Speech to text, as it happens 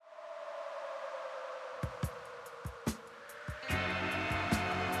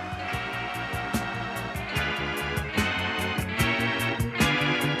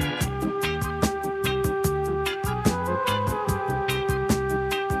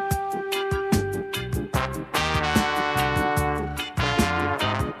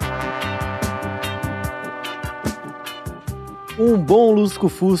Um bom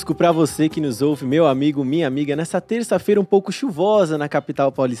lusco-fusco para você que nos ouve, meu amigo, minha amiga, nessa terça-feira um pouco chuvosa na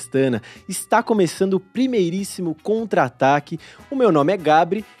capital paulistana. Está começando o primeiríssimo Contra-Ataque. O meu nome é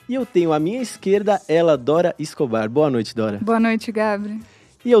Gabri e eu tenho à minha esquerda ela, Dora Scobar. Boa noite, Dora. Boa noite, Gabri.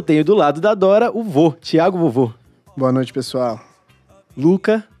 E eu tenho do lado da Dora o vô, Thiago Vovô. Boa noite, pessoal.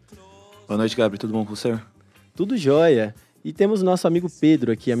 Luca. Boa noite, Gabriel. Tudo bom com você? Tudo jóia. E temos nosso amigo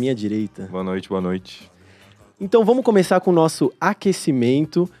Pedro aqui à minha direita. Boa noite, boa noite. Então vamos começar com o nosso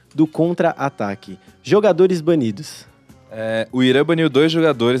aquecimento do Contra-Ataque. Jogadores banidos. O Irã baniu 2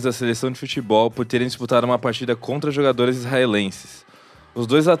 jogadores da seleção de futebol por terem disputado uma partida contra jogadores israelenses. Os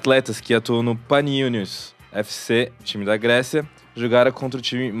 2 atletas que atuam no Panionios FC, time da Grécia, jogaram contra o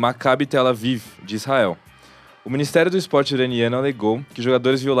time Maccabi Tel Aviv, de Israel. O Ministério do Esporte iraniano alegou que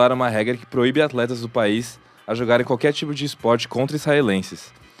jogadores violaram uma regra que proíbe atletas do país a jogarem qualquer tipo de esporte contra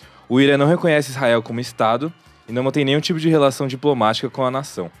israelenses. O Irã não reconhece Israel como Estado e não mantém nenhum tipo de relação diplomática com a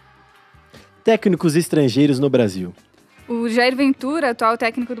nação. Técnicos estrangeiros no Brasil. O Jair Ventura, atual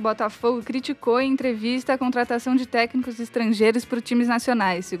técnico do Botafogo, criticou em entrevista a contratação de técnicos estrangeiros por times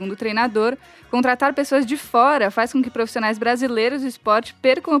nacionais. Segundo o treinador, contratar pessoas de fora faz com que profissionais brasileiros do esporte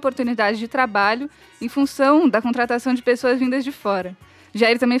percam oportunidades de trabalho em função da contratação de pessoas vindas de fora.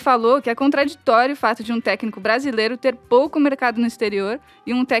 Jair também falou que é contraditório o fato de um técnico brasileiro ter pouco mercado no exterior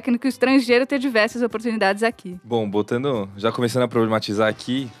e um técnico estrangeiro ter diversas oportunidades aqui. Bom, já começando a problematizar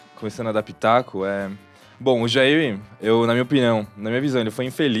aqui, começando a dar pitaco, Bom, o Jair, na minha opinião, na minha visão, ele foi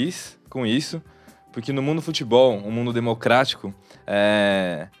infeliz com isso, porque no mundo do futebol, um mundo democrático,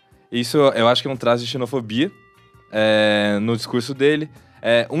 isso eu acho que é um traço de xenofobia no discurso dele.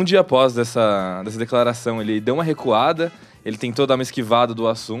 Um dia após dessa declaração, ele deu uma recuada. Ele tentou dar uma esquivada do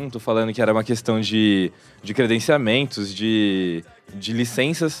assunto, falando que era uma questão de credenciamentos, de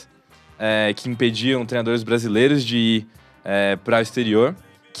licenças que impediam treinadores brasileiros de ir para o exterior,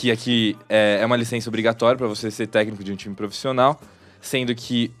 que aqui é uma licença obrigatória para você ser técnico de um time profissional, sendo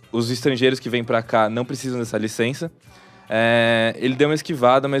que os estrangeiros que vêm para cá não precisam dessa licença. Ele deu uma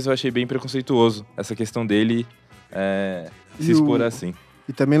esquivada, mas eu achei bem preconceituoso essa questão dele se expor assim.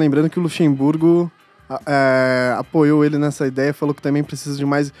 E também lembrando que o Luxemburgo apoiou ele nessa ideia, falou que também precisa de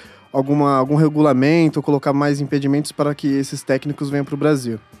mais algum regulamento, colocar mais impedimentos para que esses técnicos venham para o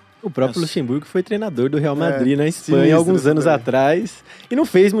Brasil. O próprio Luxemburgo foi treinador do Real Madrid na Espanha alguns anos atrás e não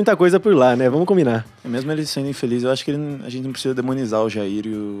fez muita coisa por lá, né? Vamos combinar. Mesmo ele sendo infeliz, eu acho que a gente não precisa demonizar o Jair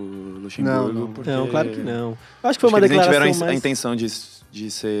e o Luxemburgo. Não, claro que não. Eu acho que foi uma declaração eles tiveram mais... a intenção de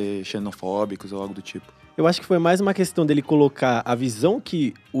ser xenofóbicos ou algo do tipo. Eu acho que foi mais uma questão dele colocar a visão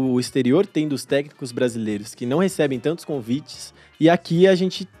que o exterior tem dos técnicos brasileiros, que não recebem tantos convites, e aqui a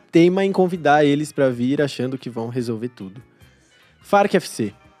gente teima em convidar eles para vir achando que vão resolver tudo. Farc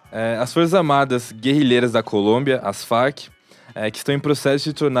FC. As Forças Armadas Guerrilheiras da Colômbia, as Farc, que estão em processo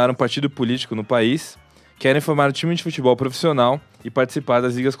de se tornar um partido político no país, querem formar um time de futebol profissional e participar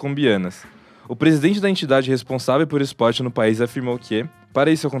das ligas colombianas. O presidente da entidade responsável por esporte no país afirmou que, para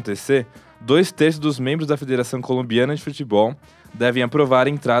isso acontecer, 2/3 dos membros da Federação Colombiana de Futebol devem aprovar a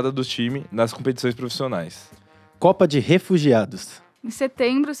entrada do time nas competições profissionais. Copa de Refugiados. Em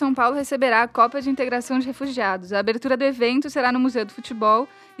setembro, São Paulo receberá a Copa de Integração de Refugiados. A abertura do evento será no Museu do Futebol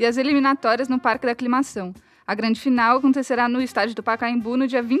e as eliminatórias no Parque da Aclimação. A grande final acontecerá no estádio do Pacaembu no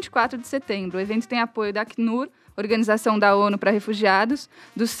dia 24 de setembro. O evento tem apoio da Acnur, Organização da ONU para Refugiados,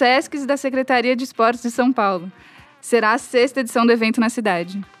 dos SESCs e da Secretaria de Esportes de São Paulo. Será a 6ª edição do evento na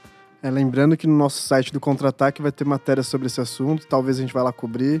cidade. Lembrando que no nosso site do Contra-Ataque vai ter matéria sobre esse assunto, talvez a gente vá lá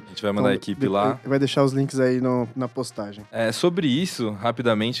cobrir. A gente vai mandar a equipe lá. Vai deixar os links aí na postagem. Sobre isso,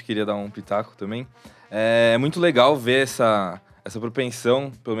 rapidamente, queria dar um pitaco também. É muito legal ver essa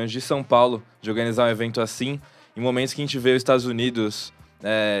propensão, pelo menos de São Paulo, de organizar um evento assim, em momentos que a gente vê os Estados Unidos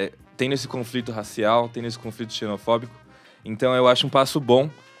tendo esse conflito racial, tendo esse conflito xenofóbico. Então eu acho um passo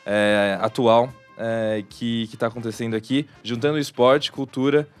bom, atual, que está acontecendo aqui, juntando esporte,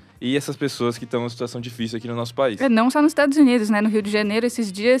 cultura e essas pessoas que estão em uma situação difícil aqui no nosso país. Não só nos Estados Unidos, né? No Rio de Janeiro,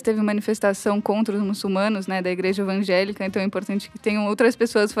 esses dias, teve uma manifestação contra os muçulmanos, né, da igreja evangélica, então é importante que tenham outras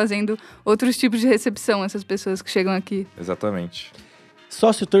pessoas fazendo outros tipos de recepção, essas pessoas que chegam aqui. Exatamente.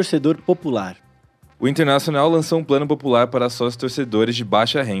 Sócio-torcedor popular. O Internacional lançou um plano popular para sócios-torcedores de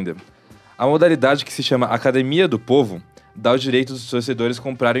baixa renda. A modalidade, que se chama Academia do Povo, dá o direito dos torcedores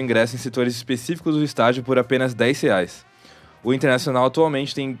comprarem ingresso em setores específicos do estádio por apenas R$10. O Internacional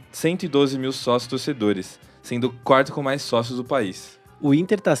atualmente tem 112 mil sócios torcedores, sendo o 4º com mais sócios do país. O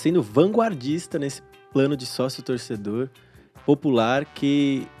Inter está sendo vanguardista nesse plano de sócio torcedor popular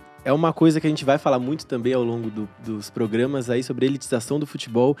que é uma coisa que a gente vai falar muito também ao longo dos programas aí sobre a elitização do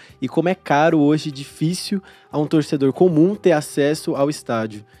futebol e como é caro hoje, difícil a um torcedor comum ter acesso ao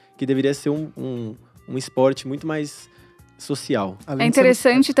estádio, que deveria ser um esporte muito mais social. É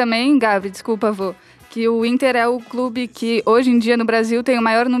interessante também, Gabi, desculpa, vô, que o Inter é o clube que hoje em dia no Brasil tem o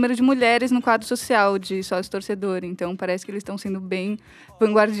maior número de mulheres no quadro social de sócio-torcedor. Então parece que eles estão sendo bem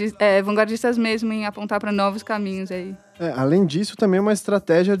vanguardistas mesmo em apontar para novos caminhos aí. Além disso, também é uma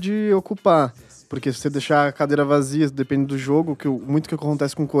estratégia de ocupar. Porque se você deixar a cadeira vazia, depende do jogo, muito que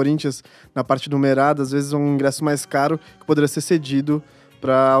acontece com o Corinthians na parte numerada, às vezes é um ingresso mais caro que poderia ser cedido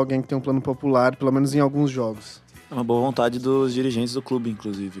para alguém que tem um plano popular, pelo menos em alguns jogos. É uma boa vontade dos dirigentes do clube,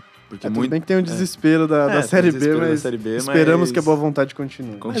 inclusive. Porque tudo bem que tem o desespero da Série B, mas esperamos que a boa vontade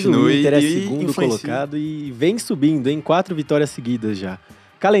continue. Mas o Inter é segundo colocado e vem subindo, em 4 vitórias seguidas já.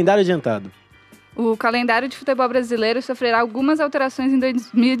 Calendário adiantado. O calendário de futebol brasileiro sofrerá algumas alterações em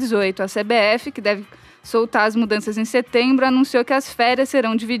 2018. A CBF, que deve soltar as mudanças em setembro, anunciou que as férias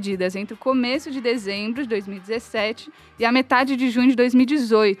serão divididas entre o começo de dezembro de 2017 e a metade de junho de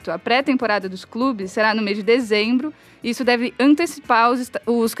 2018. A pré-temporada dos clubes será no mês de dezembro e isso deve antecipar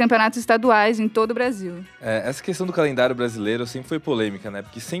os campeonatos estaduais em todo o Brasil. Essa questão do calendário brasileiro sempre foi polêmica, né?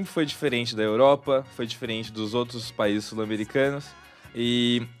 Porque sempre foi diferente da Europa, foi diferente dos outros países sul-americanos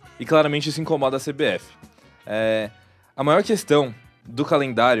e claramente isso incomoda a CBF. A maior questão do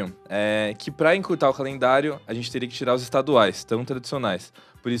calendário é que para encurtar o calendário a gente teria que tirar os estaduais, tão tradicionais.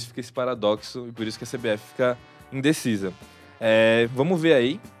 Por isso fica esse paradoxo e por isso que a CBF fica indecisa. Vamos ver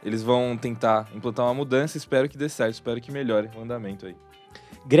aí, eles vão tentar implantar uma mudança, espero que dê certo, espero que melhore o andamento aí.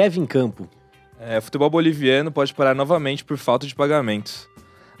 Greve em campo. Futebol boliviano pode parar novamente por falta de pagamentos.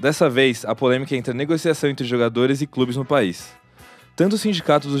 Dessa vez, a polêmica é entre a negociação entre jogadores e clubes no país. Tanto o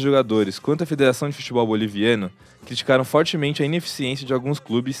sindicato dos jogadores quanto a Federação de Futebol Boliviano criticaram fortemente a ineficiência de alguns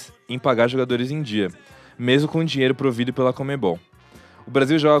clubes em pagar jogadores em dia, mesmo com o dinheiro provido pela Conmebol. O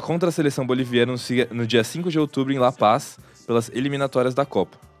Brasil joga contra a seleção boliviana no dia 5 de outubro em La Paz, pelas eliminatórias da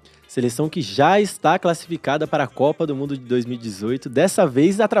Copa. Seleção que já está classificada para a Copa do Mundo de 2018, dessa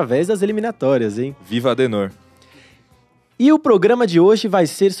vez através das eliminatórias, hein? Viva Adenor! E o programa de hoje vai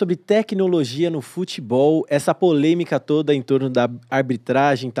ser sobre tecnologia no futebol, essa polêmica toda em torno da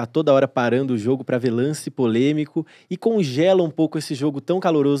arbitragem, tá toda hora parando o jogo para ver lance polêmico e congela um pouco esse jogo tão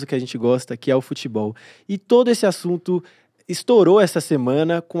caloroso que a gente gosta, que é o futebol. E todo esse assunto estourou essa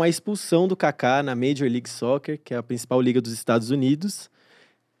semana com a expulsão do Kaká na Major League Soccer, que é a principal liga dos Estados Unidos.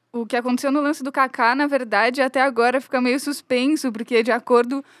 O que aconteceu no lance do Kaká, na verdade, até agora fica meio suspenso, porque de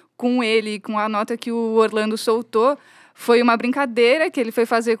acordo com ele, com a nota que o Orlando soltou, foi uma brincadeira que ele foi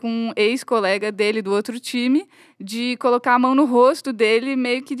fazer com um ex-colega dele do outro time, de colocar a mão no rosto dele,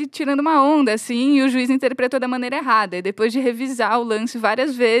 meio que tirando uma onda, assim, e o juiz interpretou da maneira errada. E depois de revisar o lance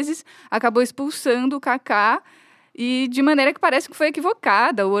várias vezes, acabou expulsando o Kaká, e de maneira que parece que foi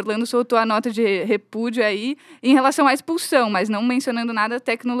equivocada. O Orlando soltou a nota de repúdio aí em relação à expulsão, mas não mencionando nada da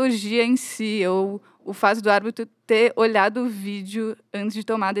tecnologia em si, ou o fato do árbitro ter olhado o vídeo antes de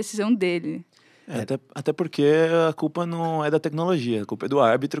tomar a decisão dele. Até porque a culpa não é da tecnologia, a culpa é do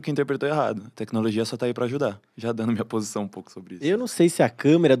árbitro que interpretou errado. A tecnologia só tá aí para ajudar. Já dando minha posição um pouco sobre isso. Eu não sei se a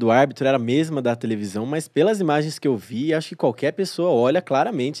câmera do árbitro era a mesma da televisão, mas pelas imagens que eu vi, acho que qualquer pessoa olha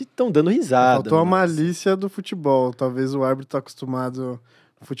claramente e estão dando risada. Faltou a malícia do futebol. Talvez o árbitro tá acostumado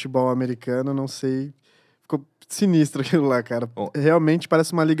no futebol americano, não sei. Ficou sinistro aquilo lá, cara. Realmente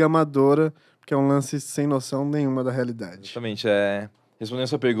parece uma liga amadora, porque é um lance sem noção nenhuma da realidade. Exatamente, respondendo a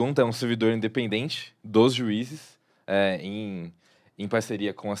sua pergunta, é um servidor independente dos juízes, em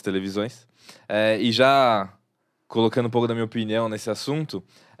parceria com as televisões. E já colocando um pouco da minha opinião nesse assunto,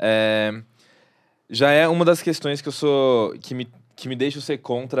 já é uma das questões que me deixa ser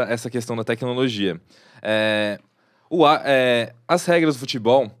contra essa questão da tecnologia. As regras do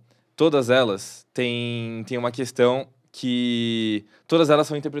futebol, todas elas têm uma questão que todas elas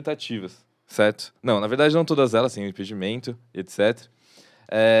são interpretativas, certo? Não, na verdade não todas elas, têm impedimento, etc.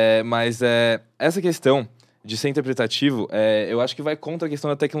 Mas essa questão de ser interpretativo, eu acho que vai contra a questão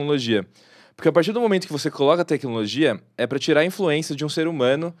da tecnologia. Porque a partir do momento que você coloca a tecnologia, é para tirar a influência de um ser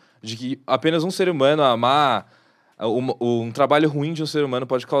humano, de que apenas um ser humano amar um trabalho ruim de um ser humano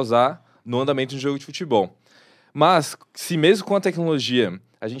pode causar no andamento de um jogo de futebol. Mas, se mesmo com a tecnologia,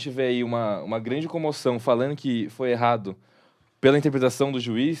 a gente vê aí uma grande comoção falando que foi errado pela interpretação do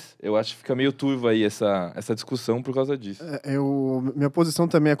juiz, eu acho que fica meio turva aí essa discussão por causa disso. Minha posição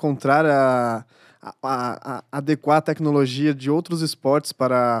também é contrária a adequar a tecnologia de outros esportes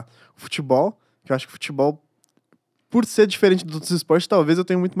para o futebol, que eu acho que o futebol por ser diferente dos outros esportes, talvez eu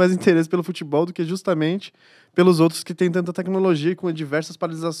tenha muito mais interesse pelo futebol do que justamente pelos outros que têm tanta tecnologia, com diversas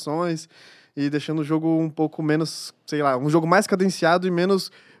paralisações e deixando o jogo um pouco menos, sei lá, um jogo mais cadenciado e menos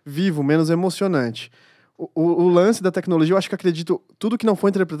vivo, menos emocionante. O lance da tecnologia, eu acho que acredito, tudo que não for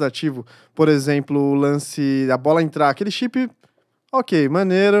interpretativo, por exemplo, o lance da bola entrar, aquele chip, ok,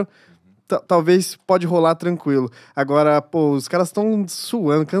 maneiro, talvez pode rolar tranquilo. Agora, pô, os caras estão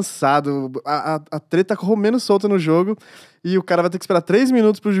suando, cansados, a treta correu menos solta no jogo e o cara vai ter que esperar 3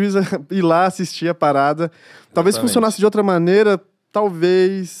 minutos pro juiz ir lá assistir a parada. Talvez funcionasse de outra maneira,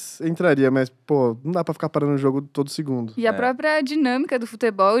 talvez entraria, mas, pô, não dá pra ficar parando o jogo todo segundo. E a própria dinâmica do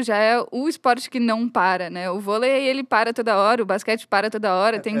futebol já é o esporte que não para, né? O vôlei, ele para toda hora, o basquete para toda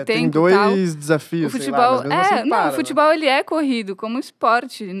hora, tem tempo tem e tal. 2 desafios, O futebol, sei lá, mas mesmo assim para, o futebol ele é corrido como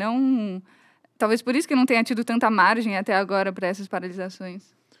esporte, não... Talvez por isso que não tenha tido tanta margem até agora para essas paralisações.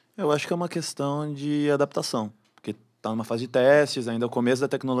 Eu acho que é uma questão de adaptação, porque tá numa fase de testes, ainda é o começo da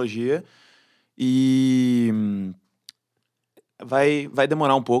tecnologia, e vai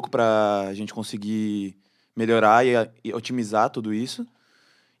demorar um pouco para a gente conseguir melhorar e otimizar tudo isso.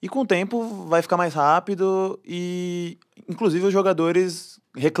 E com o tempo vai ficar mais rápido e, inclusive, os jogadores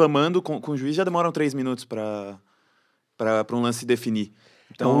reclamando com o juiz já demoram 3 minutos para um lance se definir.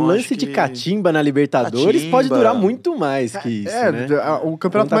 Então, um lance de catimba na Libertadores pode durar muito mais que isso, né? O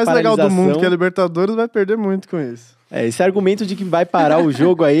campeonato mais legal do mundo, que é a Libertadores, vai perder muito com isso. Esse argumento de que vai parar o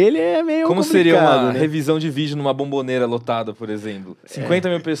jogo aí, ele é meio Como complicado, seria uma né? revisão de vídeo numa bomboneira lotada, por exemplo? 50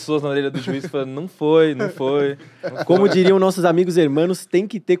 mil pessoas na orelha do juiz falando, não foi. Como diriam nossos amigos hermanos, tem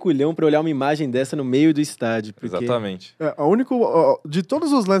que ter culhão pra olhar uma imagem dessa no meio do estádio. Porque... Exatamente. De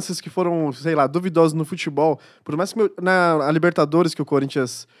todos os lances que foram, sei lá, duvidosos no futebol, por mais que na Libertadores, que o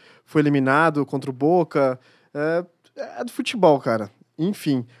Corinthians foi eliminado contra o Boca, é do futebol, cara.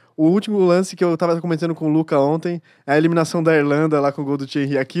 Enfim... O último lance que eu tava comentando com o Luca ontem é a eliminação da Irlanda lá com o gol do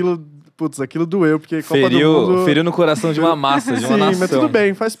Thierry. Aquilo doeu, porque Copa do Mundo... Feriu no coração de uma massa, de uma nação. Sim, mas tudo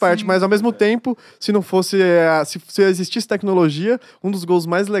bem, faz parte. Mas ao mesmo tempo, se não fosse... Se existisse tecnologia, um dos gols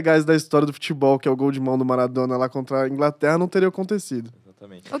mais legais da história do futebol, que é o gol de mão do Maradona lá contra a Inglaterra, não teria acontecido.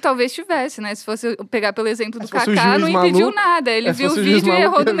 Ou talvez tivesse, né? Se fosse pegar pelo exemplo do fosse Kaká, não impediu maluco, nada. Ele viu o vídeo e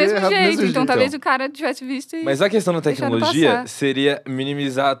errou do mesmo jeito. Então talvez o cara tivesse visto e... Mas a questão da tecnologia seria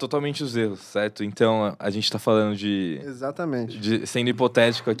minimizar totalmente os erros, certo? Então a gente tá falando de... Exatamente. Sendo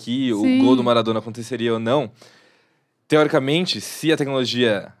hipotético aqui, Sim. O gol do Maradona aconteceria ou não. Teoricamente, se a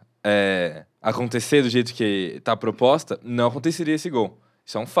tecnologia acontecer do jeito que tá proposta, não aconteceria esse gol.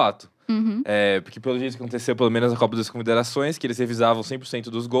 Isso é um fato. Uhum. Porque pelo jeito que aconteceu, pelo menos na Copa das Confederações, que eles revisavam 100%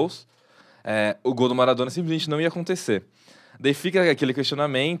 dos gols, o gol do Maradona simplesmente não ia acontecer. Daí fica aquele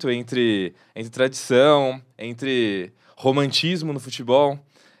questionamento entre tradição, entre romantismo no futebol,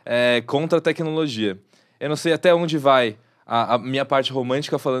 contra a tecnologia. Eu não sei até onde vai a minha parte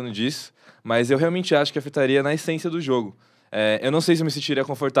romântica falando disso, mas eu realmente acho que afetaria na essência do jogo. Eu não sei se eu me sentiria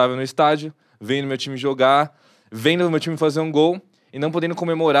confortável no estádio, vendo meu time jogar, vendo meu time fazer um gol, e não podendo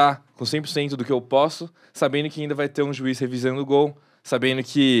comemorar com 100% do que eu posso, sabendo que ainda vai ter um juiz revisando o gol, sabendo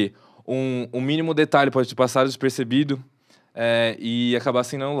que um mínimo detalhe pode passar despercebido e acabar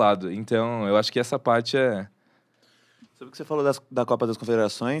sendo anulado. Então, eu acho que essa parte é... Sobre o que você falou da Copa das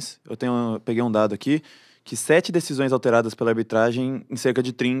Confederações, peguei um dado aqui, que 7 decisões alteradas pela arbitragem, em cerca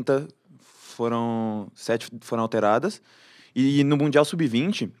de 30, 7 foram alteradas. E no Mundial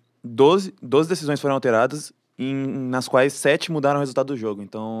Sub-20, 12 decisões foram alteradas, nas quais 7 mudaram o resultado do jogo.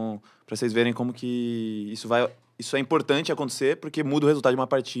 Então, para vocês verem como que isso é importante acontecer, porque muda o resultado de uma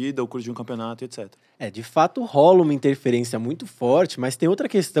partida, o curso de um campeonato, etc. De fato rola uma interferência muito forte, mas tem outra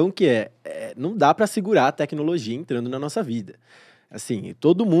questão que não dá para segurar a tecnologia entrando na nossa vida. Assim,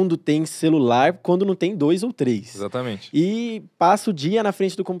 todo mundo tem celular quando não tem 2 ou 3. Exatamente. E passa o dia na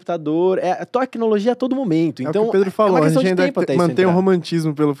frente do computador. A tecnologia a todo momento. Então, o que o Pedro falou, é uma a questão gente de ainda tempo até mantém o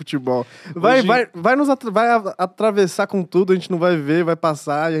romantismo pelo futebol. Vai atravessar com tudo, a gente não vai ver, vai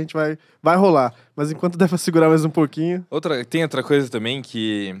passar e a gente vai rolar. Mas enquanto der pra segurar mais um pouquinho... Tem outra coisa também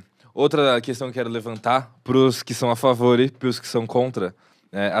que... Outra questão que eu quero levantar pros que são a favor e pros que são contra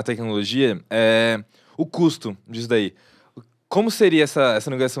a tecnologia é o custo disso daí. Como seria essa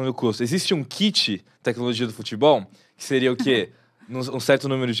negociação do custo? Existe um kit tecnologia do futebol, que seria o quê? Um certo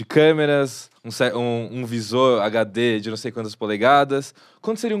número de câmeras, um visor HD de não sei quantas polegadas.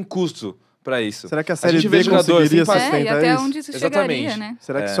 Quanto seria um custo para isso? Será que a Série B conseguiria sustentar e até isso? onde isso chegaria, né?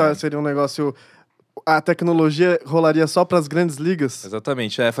 Será que só seria um negócio... A tecnologia rolaria só para as grandes ligas?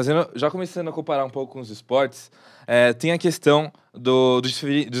 Exatamente. Já começando a comparar um pouco com os esportes, tem a questão dos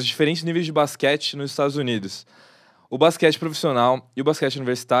diferentes níveis de basquete nos Estados Unidos. O basquete profissional e o basquete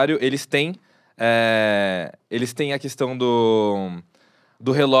universitário, eles têm eles têm a questão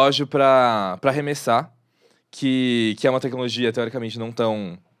do relógio para arremessar, que é uma tecnologia teoricamente não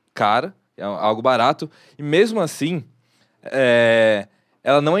tão cara, é algo barato, e mesmo assim,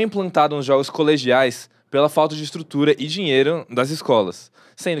 ela não é implantada nos jogos colegiais pela falta de estrutura e dinheiro das escolas,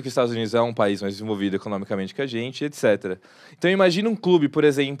 sendo que os Estados Unidos é um país mais desenvolvido economicamente que a gente, etc. Então imagina um clube, por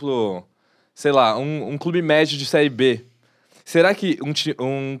exemplo, sei lá, um clube médio de Série B. Será que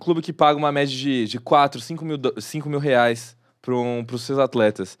um clube que paga uma média de 4, 5 mil reais para os seus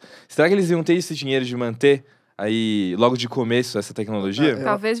atletas, será que eles iam ter esse dinheiro de manter aí, logo de começo, essa tecnologia?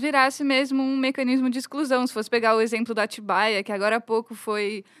 Talvez virasse mesmo um mecanismo de exclusão. Se fosse pegar o exemplo da Atibaia, que agora há pouco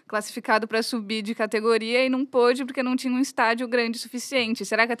foi classificado para subir de categoria e não pôde porque não tinha um estádio grande o suficiente.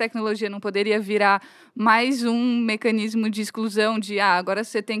 Será que a tecnologia não poderia virar mais um mecanismo de exclusão de agora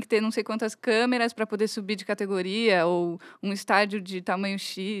você tem que ter não sei quantas câmeras para poder subir de categoria ou um estádio de tamanho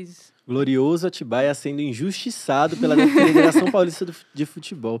X? Glorioso Atibaia sendo injustiçado pela Federação Paulista de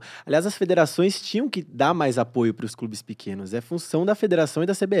Futebol. Aliás, as federações tinham que dar mais apoio para os clubes pequenos. É função da federação e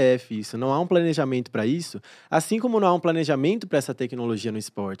da CBF isso. Não há um planejamento para isso, assim como não há um planejamento para essa tecnologia no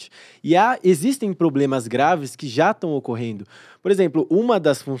esporte. E existem problemas graves que já estão ocorrendo. Por exemplo, uma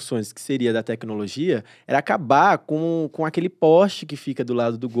das funções que seria da tecnologia era acabar com aquele poste que fica do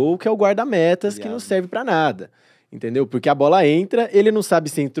lado do gol, que é o guarda-metas, que não serve para nada. Entendeu? Porque a bola entra, ele não sabe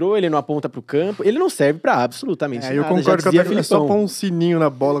se entrou, ele não aponta pro campo, ele não serve pra absolutamente nada. Eu concordo com a Felipão. É só pôr um sininho na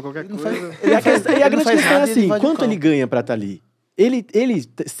bola, qualquer coisa. E a grande questão é assim, quanto ele ganha pra estar ali? Ele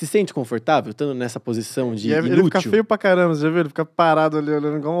se sente confortável estando nessa posição de inútil? Ele fica feio pra caramba, você já viu? Ele fica parado ali,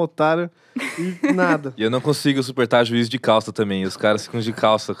 olhando igual um otário e nada. E eu não consigo suportar juiz de calça também, os caras ficam de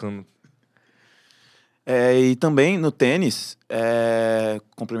calça. E também no tênis,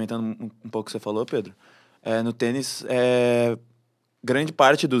 complementando um pouco o que você falou, Pedro, no tênis, grande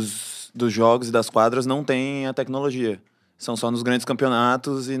parte dos jogos e das quadras não tem a tecnologia. São só nos grandes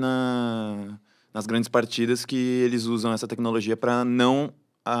campeonatos e nas grandes partidas que eles usam essa tecnologia para não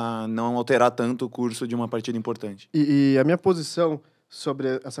alterar tanto o curso de uma partida importante. E a minha posição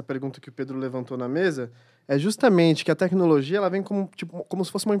sobre essa pergunta que o Pedro levantou na mesa é justamente que a tecnologia ela vem como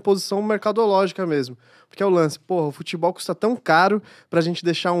se fosse uma imposição mercadológica mesmo. Porque é o lance, o futebol custa tão caro pra gente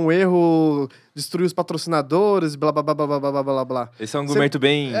deixar um erro, destruir os patrocinadores, blá, blá, blá, blá, blá, blá, blá. Esse é um argumento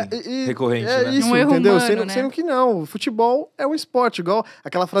bem recorrente, né? Isso, um erro entendeu? humano, Sendo que não, o futebol é um esporte, igual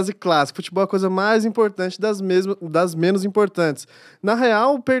aquela frase clássica, futebol é a coisa mais importante das menos importantes. Na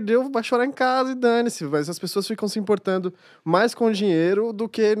real, perdeu, vai chorar em casa e dane-se, mas as pessoas ficam se importando mais com o dinheiro do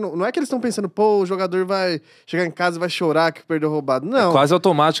que... Não é que eles estão pensando, o jogador vai chegar em casa e vai chorar que perdeu roubado. Não. É quase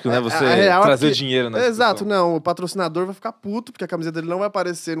automático, né? Você trazer dinheiro na discussão. Exato, não. O patrocinador vai ficar puto, porque a camiseta dele não vai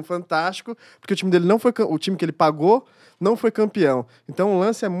aparecer no Fantástico, porque o time dele não foi... O time que ele pagou não foi campeão. Então o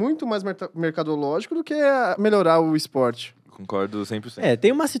lance é muito mais mercadológico do que melhorar o esporte. Concordo 100%.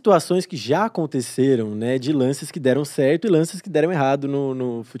 Tem umas situações que já aconteceram, né? De lances que deram certo e lances que deram errado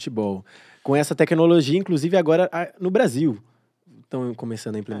no futebol. Com essa tecnologia, inclusive agora no Brasil. Estão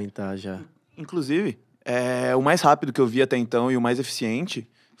começando a implementar já. Inclusive... o mais rápido que eu vi até então e o mais eficiente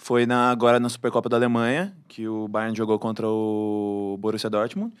foi agora na Supercopa da Alemanha, que o Bayern jogou contra o Borussia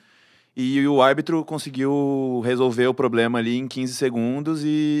Dortmund, e o árbitro conseguiu resolver o problema ali em 15 segundos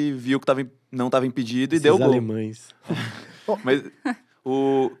e viu que não estava impedido e deu gol. Alemães. Mas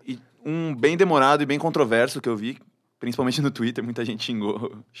um bem demorado e bem controverso que eu vi, principalmente no Twitter, muita gente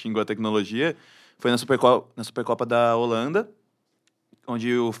xingou a tecnologia, foi na Supercopa da Holanda,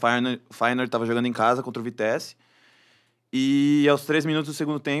 onde o Feyenoord estava jogando em casa contra o Vitesse. E aos 3 minutos do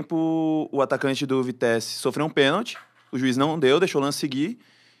segundo tempo, o atacante do Vitesse sofreu um pênalti. O juiz não deu, deixou o lance seguir.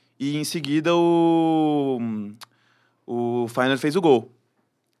 E em seguida o Feyenoord fez o gol.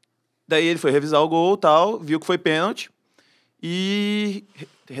 Daí ele foi revisar o gol, viu que foi pênalti. E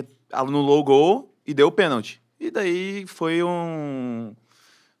anulou o gol e deu o pênalti. E daí foi uma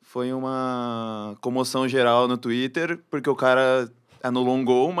comoção geral no Twitter, porque o cara... anulou um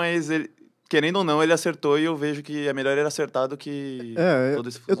gol, mas ele, querendo ou não, ele acertou e eu vejo que é melhor ele acertar do que todo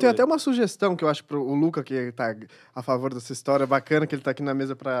esse Eu tenho até uma sugestão que eu acho pro Luca, que tá a favor dessa história, bacana, que ele tá aqui na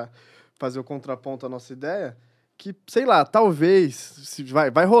mesa para fazer o contraponto à nossa ideia, que, sei lá, talvez,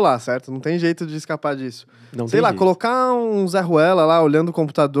 vai rolar, certo? Não tem jeito de escapar disso. Colocar um Zé Ruela lá, olhando o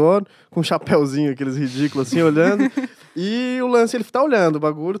computador, com um chapéuzinho, aqueles ridículos assim, olhando... E o lance, ele tá olhando o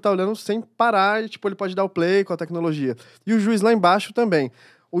bagulho, tá olhando sem parar, e ele pode dar o play com a tecnologia. E o juiz lá embaixo também.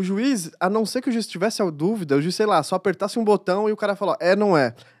 O juiz, a não ser que o juiz tivesse a dúvida, o juiz, sei lá, só apertasse um botão e o cara falou, não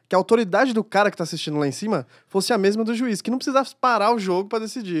é. Que a autoridade do cara que tá assistindo lá em cima fosse a mesma do juiz, que não precisasse parar o jogo pra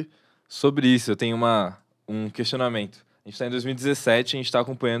decidir. Sobre isso, eu tenho um questionamento. A gente está em 2017 e a gente está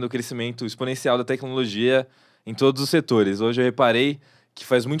acompanhando o crescimento exponencial da tecnologia em todos os setores. Hoje eu reparei que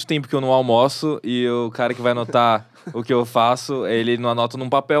faz muito tempo que eu não almoço e o cara que vai anotar o que eu faço, ele não anota num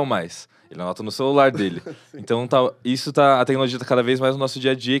papel mais. Ele anota no celular dele. Então a tecnologia está cada vez mais no nosso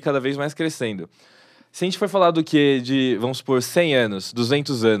dia a dia e cada vez mais crescendo. Se a gente for falar do que de, vamos supor, 100 anos,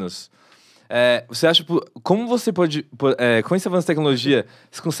 200 anos, você acha, como você pode, com esse avanço da tecnologia,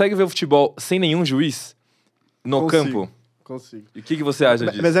 você consegue ver o futebol sem nenhum juiz no campo? Consigo. E o que você acha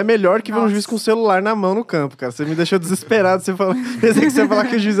disso? Mas é melhor que ver um juiz com o celular na mão no campo, cara. Você me deixou desesperado. Pensei que você ia falar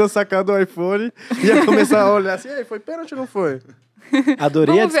que o juiz ia sacar do iPhone e ia começar a olhar assim, foi pênalti ou não foi?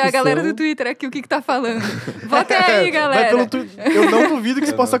 Adorei Vamos a discussão. ver a galera do Twitter aqui, o que tá falando. Votem aí, galera. Eu não duvido que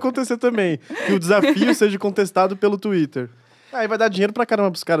isso possa acontecer também. Que o desafio seja contestado pelo Twitter. Aí vai dar dinheiro pra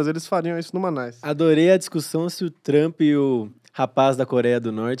caramba pros caras. Eles fariam isso numa nice. Adorei a discussão se o Trump e o rapaz da Coreia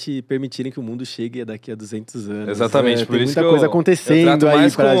do Norte permitirem que o mundo chegue daqui a 200 anos. Exatamente, por tem isso muita que coisa acontecendo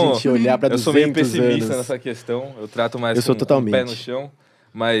aí pra gente olhar pra 200 anos. Eu sou meio pessimista nessa questão, eu trato mais com um pé no chão,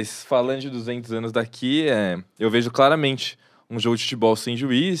 mas falando de 200 anos daqui, eu vejo claramente um jogo de futebol sem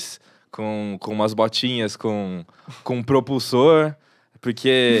juiz, com umas botinhas, com um propulsor,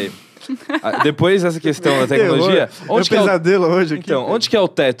 porque depois dessa questão da tecnologia... Onde que pesadelo hoje aqui. Então, onde que é o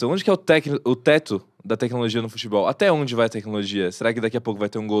teto? Onde que é o teto da tecnologia no futebol? Até onde vai a tecnologia? Será que daqui a pouco vai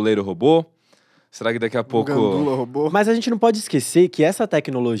ter um goleiro robô? Será que daqui a pouco... Gandula robô? Mas a gente não pode esquecer que essa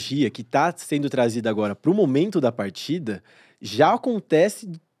tecnologia que está sendo trazida agora para o momento da partida já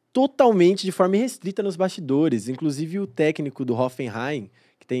acontece totalmente de forma restrita nos bastidores. Inclusive o técnico do Hoffenheim,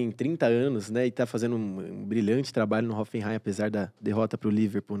 que tem 30 anos, né, e está fazendo um brilhante trabalho no Hoffenheim, apesar da derrota para o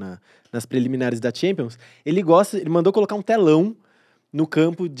Liverpool nas preliminares da Champions, ele mandou colocar um telão no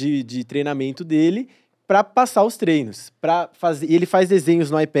campo de treinamento dele para passar os treinos. E ele faz desenhos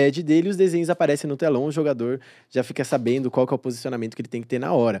no iPad dele, os desenhos aparecem no telão, o jogador já fica sabendo qual que é o posicionamento que ele tem que ter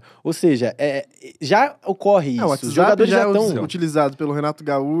na hora. Ou seja, já ocorre isso. Os jogadores já estão utilizados pelo Renato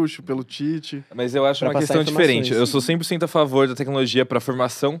Gaúcho, pelo Tite. Mas eu acho uma questão diferente. Eu sou 100% a favor da tecnologia para a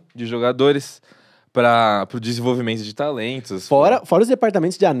formação de jogadores, para o desenvolvimento de talentos. Fora os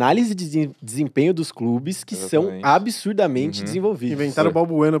departamentos de análise de desempenho dos clubes, que são absurdamente desenvolvidos. Inventaram o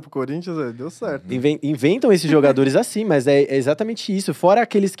Balbuena pro Corinthians, deu certo. Inventam esses jogadores assim, mas é exatamente isso. Fora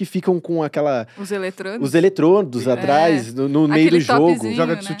aqueles que ficam com aquela... Os eletrodos. Os eletrodos atrás, no meio do jogo.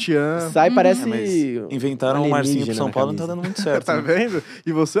 Joga de sutiã. Sai, parece... Inventaram o Marcinho pro São Paulo, não tá dando muito certo. Tá vendo?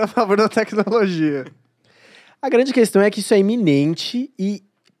 E você é a favor da tecnologia. A grande questão é que isso é iminente e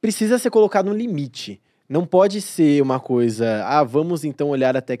precisa ser colocado um limite. Não pode ser uma coisa, vamos então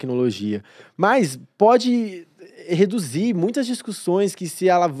olhar a tecnologia. Mas pode reduzir muitas discussões que se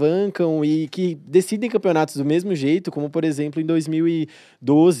alavancam e que decidem campeonatos do mesmo jeito, como, por exemplo, em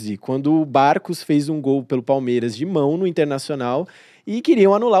 2012, quando o Barcos fez um gol pelo Palmeiras de mão no Internacional e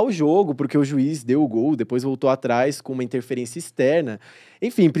queriam anular o jogo, porque o juiz deu o gol, depois voltou atrás com uma interferência externa.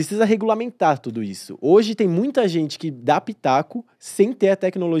 Enfim, precisa regulamentar tudo isso. Hoje tem muita gente que dá pitaco sem ter a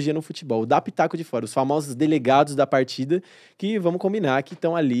tecnologia no futebol. Dá pitaco de fora. Os famosos delegados da partida que, vamos combinar, que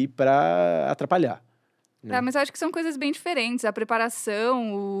estão ali para atrapalhar. Mas eu acho que são coisas bem diferentes. A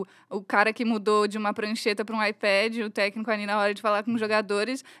preparação, o cara que mudou de uma prancheta para um iPad, o técnico ali na hora de falar com os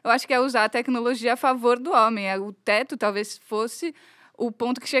jogadores, eu acho que é usar a tecnologia a favor do homem. O teto talvez fosse o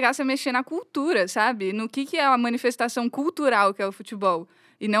ponto que chegasse a mexer na cultura, sabe? No que é a manifestação cultural que é o futebol.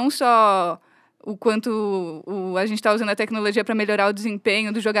 E não só o quanto a gente está usando a tecnologia para melhorar o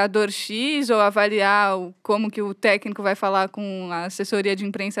desempenho do jogador X ou avaliar como que o técnico vai falar com a assessoria de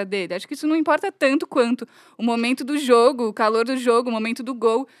imprensa dele. Acho que isso não importa tanto quanto o momento do jogo, o calor do jogo, o momento do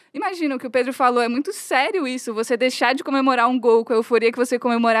gol. Imagina o que o Pedro falou, é muito sério isso, você deixar de comemorar um gol com a euforia que você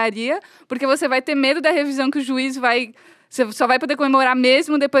comemoraria, porque você vai ter medo da revisão que o juiz vai... Você só vai poder comemorar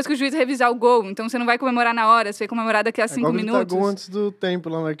mesmo depois que o juiz revisar o gol. Então, você não vai comemorar na hora, você vai comemorar daqui a 5 minutos. Gol antes do tempo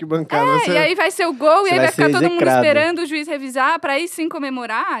lá na arquibancada. E aí vai ser o gol, e aí vai ficar todo mundo execrado. esperando o juiz revisar pra aí sim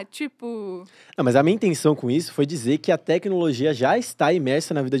comemorar, tipo... Não, mas a minha intenção com isso foi dizer que a tecnologia já está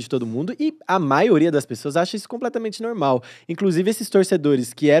imersa na vida de todo mundo e a maioria das pessoas acha isso completamente normal. Inclusive, esses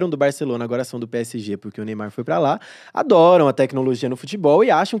torcedores que eram do Barcelona, agora são do PSG, porque o Neymar foi pra lá, adoram a tecnologia no futebol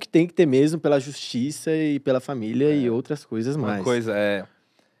e acham que tem que ter mesmo pela justiça e pela família e outras coisas mais. Uma coisa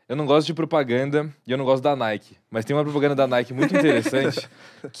eu não gosto de propaganda e eu não gosto da Nike, mas tem uma propaganda da Nike muito interessante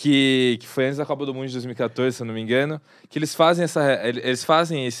que foi antes da Copa do Mundo de 2014, se eu não me engano, que eles fazem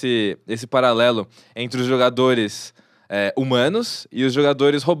esse paralelo entre os jogadores humanos e os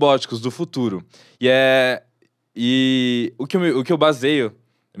jogadores robóticos do futuro. E o que eu baseio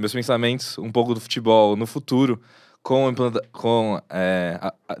meus pensamentos um pouco do futebol no futuro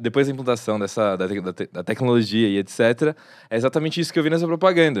depois da implantação da tecnologia e etc., é exatamente isso que eu vi nessa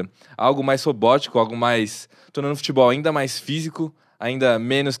propaganda. Algo mais robótico, algo mais... tornando o futebol ainda mais físico, ainda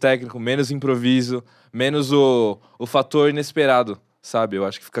menos técnico, menos improviso, menos o fator inesperado, sabe? Eu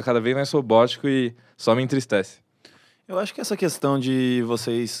acho que fica cada vez mais robótico e só me entristece. Eu acho que essa questão de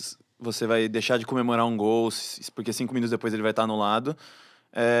você vai deixar de comemorar um gol, porque 5 minutos depois ele vai estar anulado,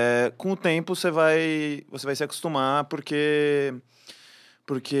 com o tempo você vai se acostumar, porque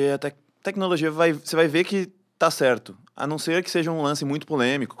a tecnologia você vai ver que tá certo. A não ser que seja um lance muito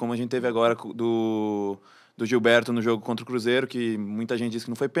polêmico, como a gente teve agora do Gilberto no jogo contra o Cruzeiro, que muita gente disse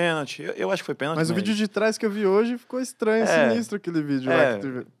que não foi pênalti. Eu acho que foi pênalti. Mas o vídeo de trás que eu vi hoje ficou estranho, sinistro aquele vídeo. Lá que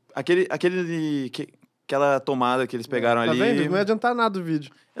teve. Aquela tomada que eles pegaram ali... Tá vendo? Não ia adiantar nada o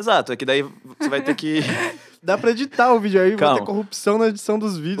vídeo. Exato, é que daí você vai ter que... Dá pra editar o vídeo aí, vai ter corrupção na edição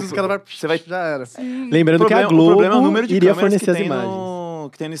dos vídeos, os caras já era. Sim. Lembrando que a Globo é o número de iria câmeras fornecer as imagens.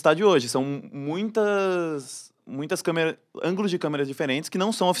 que tem no estádio hoje. São muitas câmeras, ângulos de câmeras diferentes que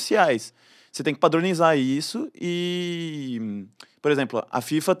não são oficiais. Você tem que padronizar isso e... Por exemplo, a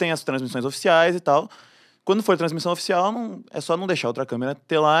FIFA tem as transmissões oficiais e tal. Quando for transmissão oficial, é só não deixar outra câmera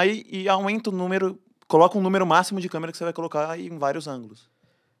ter lá e aumenta o número... Coloca um número máximo de câmera que você vai colocar em vários ângulos.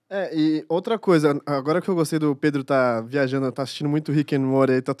 E outra coisa, agora que eu gostei do Pedro tá viajando, tá assistindo muito Rick and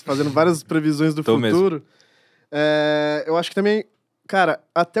Morty aí, tá fazendo várias previsões do futuro. Eu acho que também, cara,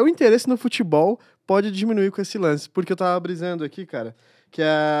 até o interesse no futebol pode diminuir com esse lance, porque eu tava brisando aqui, cara, que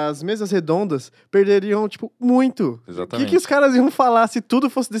as mesas redondas perderiam, tipo, muito. Exatamente. O que os caras iam falar se tudo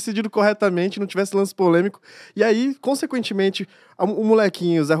fosse decidido corretamente, não tivesse lance polêmico? E aí, consequentemente, o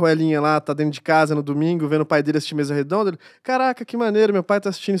molequinho, o Zé Ruelinha lá, tá dentro de casa no domingo, vendo o pai dele assistir mesa redonda, ele, caraca, que maneiro, meu pai tá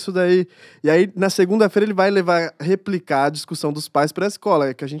assistindo isso daí. E aí, na segunda-feira, ele vai replicar a discussão dos pais pra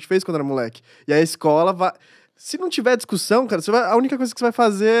escola, que a gente fez quando era moleque. E aí a escola vai... Se não tiver discussão, cara, a única coisa que você vai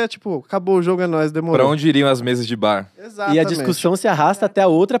fazer é, tipo, acabou o jogo, é nóis, demorou. Pra onde iriam as mesas de bar? Exatamente. E a discussão se arrasta até a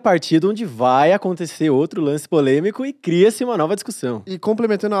outra partida, onde vai acontecer outro lance polêmico e cria-se uma nova discussão. E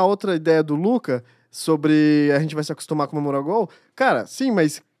complementando a outra ideia do Luca, sobre a gente vai se acostumar a comemorar gol, cara, sim,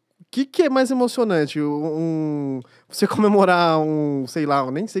 mas o que é mais emocionante? Você comemorar sei lá,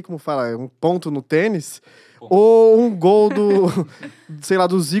 eu nem sei como falar, um ponto no tênis, ou um gol sei lá,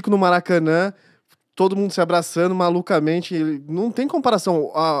 do Zico no Maracanã, todo mundo se abraçando malucamente. Não tem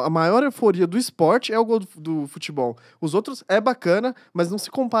comparação. A maior euforia do esporte é o gol do futebol. Os outros é bacana, mas não se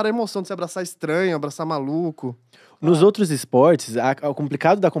compara a emoção de se abraçar estranho, abraçar maluco. Nos outros esportes, o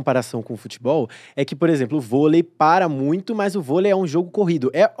complicado da comparação com o futebol é que, por exemplo, o vôlei para muito, mas o vôlei é um jogo corrido.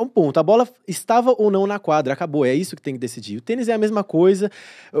 É um ponto. A bola estava ou não na quadra, acabou. É isso que tem que decidir. O tênis é a mesma coisa.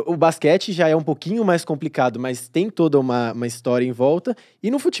 O basquete já é um pouquinho mais complicado, mas tem toda uma história em volta. E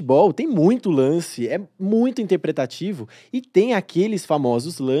no futebol tem muito lance, é muito interpretativo. E tem aqueles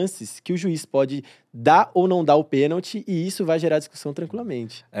famosos lances que o juiz pode dar ou não dar o pênalti, e isso vai gerar discussão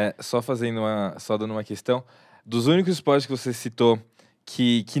tranquilamente. Só dando uma questão... Dos únicos esportes que você citou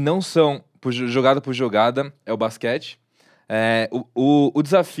que não são jogada por jogada é o basquete. O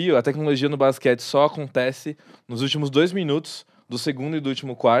desafio, a tecnologia no basquete só acontece nos últimos 2 minutos do segundo e do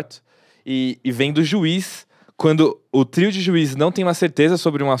último quarto e vem do juiz. Quando o trio de juízes não tem uma certeza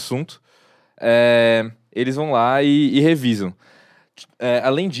sobre um assunto, eles vão lá e revisam.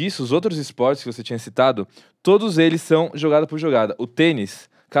 Além disso, os outros esportes que você tinha citado, todos eles são jogada por jogada. O tênis,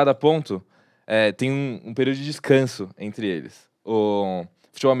 cada ponto... tem um período de descanso entre eles. O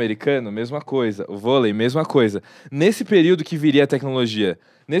futebol americano, mesma coisa. O vôlei, mesma coisa. Nesse período que viria a tecnologia,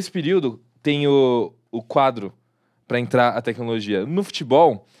 nesse período tem o quadro para entrar a tecnologia. No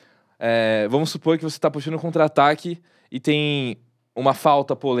futebol, vamos supor que você está puxando um contra-ataque e tem uma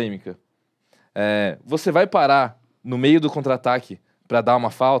falta polêmica. Você vai parar no meio do contra-ataque para dar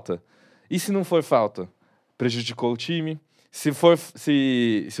uma falta? E se não for falta? Prejudicou o time? Se a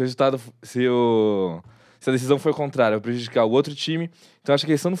decisão for contrária, vai prejudicar o outro time. Então, acho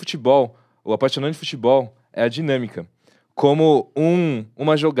que a questão do futebol, o apaixonante de futebol, é a dinâmica. Como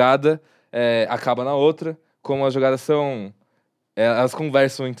uma jogada acaba na outra, como as jogadas elas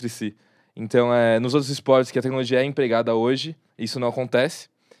conversam entre si. Então, nos outros esportes que a tecnologia é empregada hoje, isso não acontece.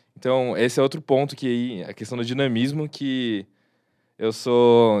 Então, esse é outro ponto que a questão do dinamismo que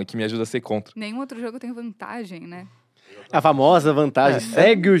me ajuda a ser contra. Nenhum outro jogo tem vantagem, né? A famosa vantagem,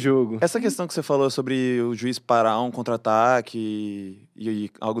 segue o jogo. Essa questão que você falou sobre o juiz parar um contra-ataque e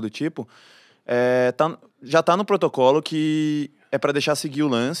algo do tipo, já tá no protocolo que é para deixar seguir o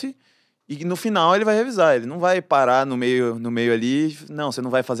lance e no final ele vai revisar. Ele não vai parar no meio ali, não, você não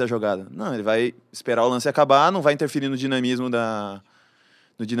vai fazer a jogada. Não, ele vai esperar o lance acabar, não vai interferir no dinamismo da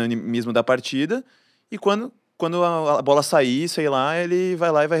partida e quando quando a bola sair, sei lá, ele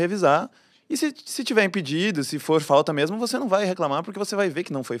vai lá e vai revisar. E se tiver impedido, se for falta mesmo, você não vai reclamar, porque você vai ver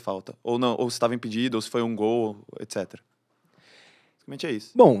que não foi falta. Ou se estava impedido, ou se foi um gol, etc. Basicamente é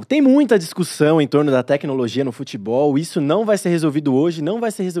isso. Bom, tem muita discussão em torno da tecnologia no futebol. Isso não vai ser resolvido hoje, não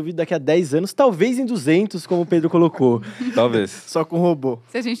vai ser resolvido daqui a 10 anos, talvez em 200, como o Pedro colocou. Talvez. Só com robô.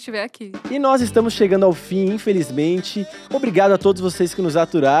 Se a gente estiver aqui. E nós estamos chegando ao fim, infelizmente. Obrigado a todos vocês que nos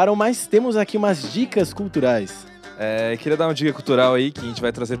aturaram, mas temos aqui umas dicas culturais. Queria dar uma dica cultural aí, que a gente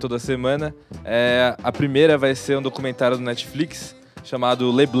vai trazer toda semana. A primeira vai ser um documentário do Netflix,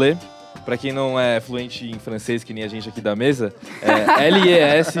 chamado Le Bleu. Pra quem não é fluente em francês, que nem a gente aqui da mesa,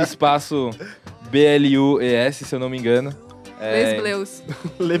 L-E-S espaço B-L-U-E-S, se eu não me engano. Les Bleus.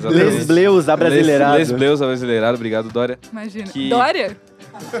 Les Bleus, abrasileirado. Les Bleus, abrasileirado. Obrigado, Dória. Imagina. Dória?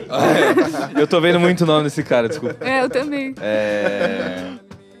 Eu tô vendo muito nome desse cara, desculpa. Eu também.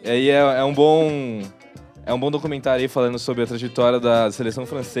 Aí é um bom documentário aí falando sobre a trajetória da seleção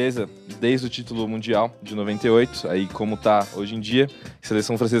francesa desde o título mundial de 98, aí como tá hoje em dia.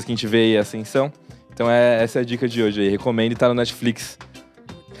 Seleção francesa que a gente vê aí, ascensão. Então essa é a dica de hoje aí. Recomendo e tá no Netflix.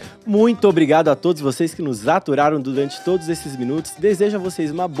 Muito obrigado a todos vocês que nos aturaram durante todos esses minutos. Desejo a vocês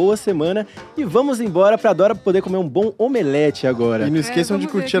uma boa semana e vamos embora pra Dora poder comer um bom omelete agora. E não esqueçam de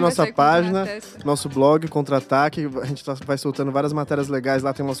curtir a nossa página, nosso blog, Contra-Ataque. A gente vai soltando várias matérias legais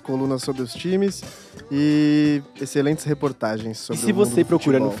lá, tem umas colunas sobre os times e excelentes reportagens sobre o mundo do futebol. E se você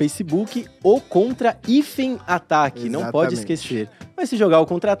procura no Facebook, o Contra-Ataque, não pode esquecer. Mas se jogar o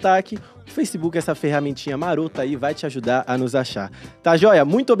Contra-Ataque, o Facebook, essa ferramentinha marota aí, vai te ajudar a nos achar. Tá joia?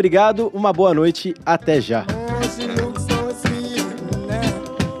 Muito obrigado, uma boa noite, até já.